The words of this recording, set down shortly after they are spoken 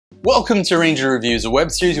Welcome to Ranger Reviews, a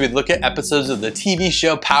web series where we look at episodes of the TV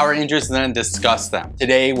show Power Rangers and then discuss them.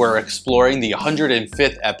 Today we're exploring the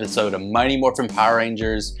 105th episode of Mighty Morphin Power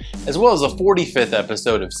Rangers, as well as the 45th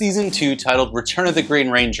episode of Season 2 titled Return of the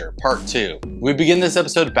Green Ranger, Part 2. We begin this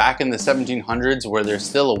episode back in the 1700s where there's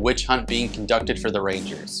still a witch hunt being conducted for the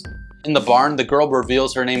Rangers. In the barn, the girl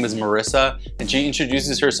reveals her name is Marissa and she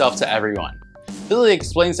introduces herself to everyone. Billy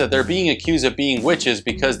explains that they're being accused of being witches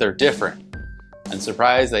because they're different. I'm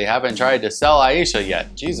surprised they haven't tried to sell Aisha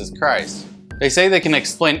yet, Jesus Christ. They say they can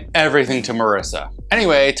explain everything to Marissa.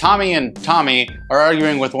 Anyway, Tommy and Tommy are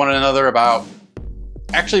arguing with one another about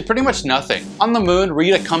actually pretty much nothing. On the moon,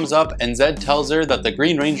 Rita comes up and Zed tells her that the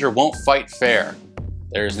Green Ranger won't fight fair.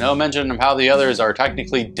 There's no mention of how the others are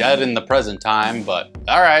technically dead in the present time, but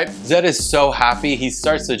alright. Zed is so happy he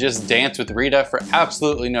starts to just dance with Rita for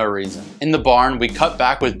absolutely no reason. In the barn, we cut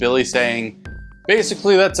back with Billy saying,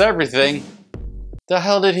 "Basically that's everything." The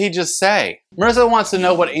hell did he just say? Marissa wants to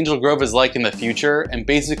know what Angel Grove is like in the future, and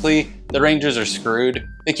basically, the Rangers are screwed.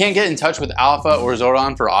 They can't get in touch with Alpha or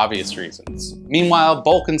Zordon for obvious reasons. Meanwhile,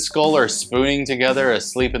 Bulk and Skull are spooning together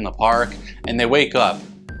asleep in the park, and they wake up,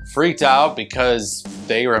 freaked out because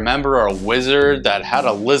they remember a wizard that had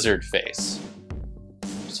a lizard face.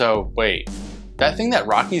 So wait, that thing that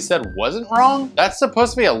Rocky said wasn't wrong? That's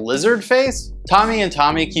supposed to be a lizard face? Tommy and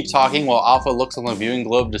Tommy keep talking while Alpha looks on the viewing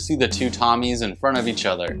globe to see the two Tommies in front of each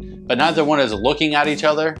other, but neither one is looking at each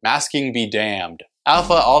other. Masking be damned.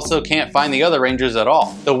 Alpha also can't find the other Rangers at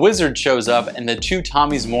all. The wizard shows up and the two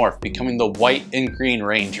Tommies morph, becoming the White and Green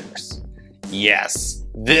Rangers. Yes.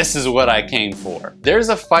 This is what I came for. There's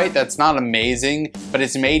a fight that's not amazing, but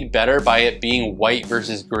it's made better by it being white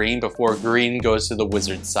versus green before green goes to the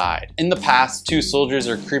wizard's side. In the past, two soldiers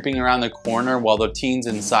are creeping around the corner while the teens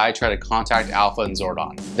inside try to contact Alpha and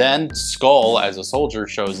Zordon. Then, Skull, as a soldier,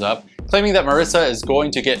 shows up, claiming that Marissa is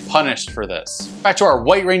going to get punished for this. Back to our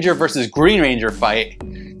White Ranger versus Green Ranger fight.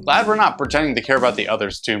 Glad we're not pretending to care about the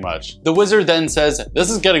others too much. The wizard then says, "This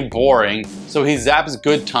is getting boring," so he zaps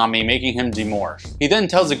Good Tommy, making him demorph. He then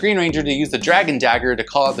tells the Green Ranger to use the Dragon Dagger to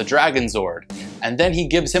call out the Dragon Zord, and then he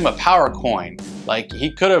gives him a power coin. Like, he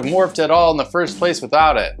could have morphed at all in the first place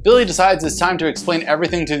without it. Billy decides it's time to explain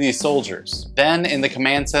everything to these soldiers. Then, in the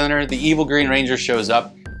command center, the evil Green Ranger shows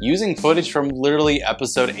up, using footage from literally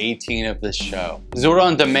episode 18 of this show.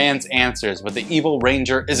 Zordon demands answers, but the evil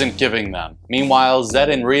Ranger isn't giving them. Meanwhile, Zed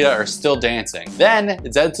and Rita are still dancing. Then,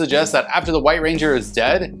 Zed suggests that after the White Ranger is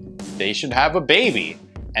dead, they should have a baby.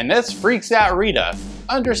 And this freaks out Rita,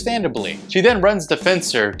 understandably. She then runs to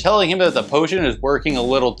Finster, telling him that the potion is working a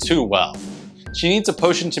little too well. She needs a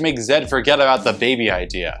potion to make Zed forget about the baby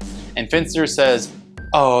idea. And Finster says,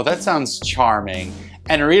 "Oh, that sounds charming."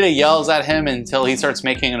 And Rita yells at him until he starts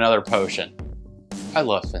making another potion. I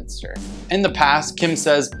love Finster. In the past, Kim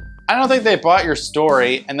says, "I don't think they bought your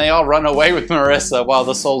story," and they all run away with Marissa while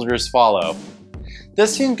the soldiers follow.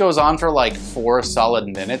 This scene goes on for like 4 solid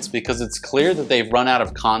minutes because it's clear that they've run out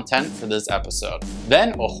of content for this episode.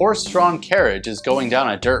 Then a horse-drawn carriage is going down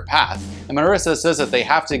a dirt path, and Marissa says that they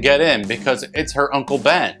have to get in because it's her Uncle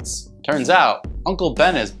Ben's. Turns out, Uncle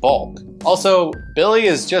Ben is Bulk. Also, Billy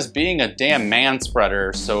is just being a damn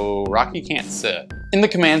man-spreader, so Rocky can't sit. In the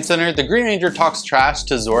command center, the Green Ranger talks trash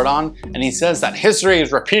to Zordon, and he says that history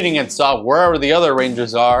is repeating itself wherever the other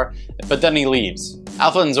Rangers are, but then he leaves.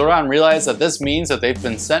 Alpha and Zordon realize that this means that they've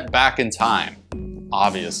been sent back in time.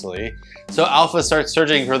 Obviously. So Alpha starts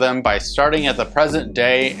searching for them by starting at the present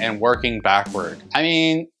day and working backward. I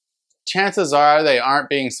mean, chances are they aren't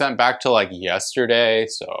being sent back to like yesterday,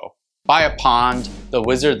 so... By a pond, the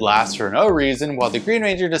wizard laughs for no reason while the Green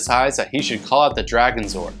Ranger decides that he should call out the Dragon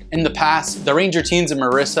Zord. In the past, the Ranger teens and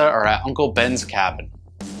Marissa are at Uncle Ben's cabin.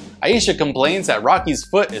 Aisha complains that Rocky's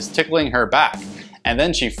foot is tickling her back, and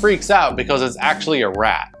then she freaks out because it's actually a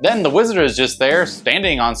rat. Then the wizard is just there,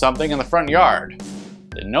 standing on something in the front yard.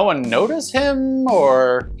 Did no one notice him,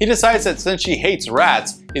 or? He decides that since she hates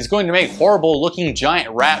rats, he's going to make horrible looking giant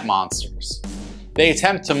rat monsters. They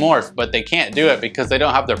attempt to morph, but they can't do it because they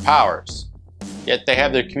don't have their powers. Yet they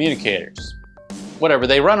have their communicators. Whatever,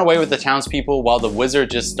 they run away with the townspeople while the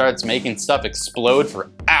wizard just starts making stuff explode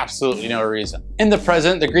for absolutely no reason. In the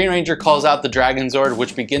present, the Green Ranger calls out the Dragon Zord,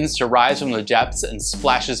 which begins to rise from the depths and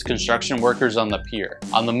splashes construction workers on the pier.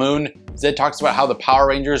 On the moon, Zed talks about how the Power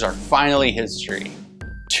Rangers are finally history.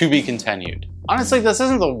 To be continued. Honestly, this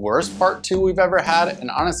isn't the worst part 2 we've ever had,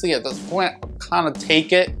 and honestly, at this point, I'll kind of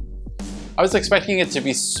take it. I was expecting it to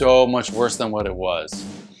be so much worse than what it was.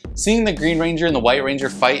 Seeing the Green Ranger and the White Ranger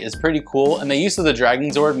fight is pretty cool, and the use of the Dragon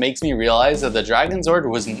Zord makes me realize that the Dragon Zord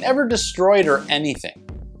was never destroyed or anything.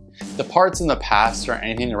 The parts in the past aren't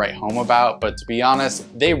anything to write home about, but to be honest,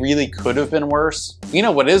 they really could have been worse. You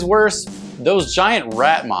know what is worse? Those giant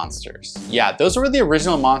rat monsters. Yeah, those were the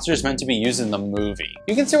original monsters meant to be used in the movie.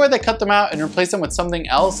 You can see why they cut them out and replaced them with something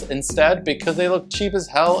else instead, because they look cheap as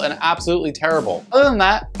hell and absolutely terrible. Other than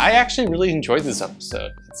that, I actually really enjoyed this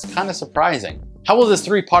episode. It's kind of surprising. How will this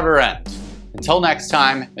three-parter end? Until next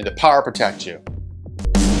time, may the power protect you.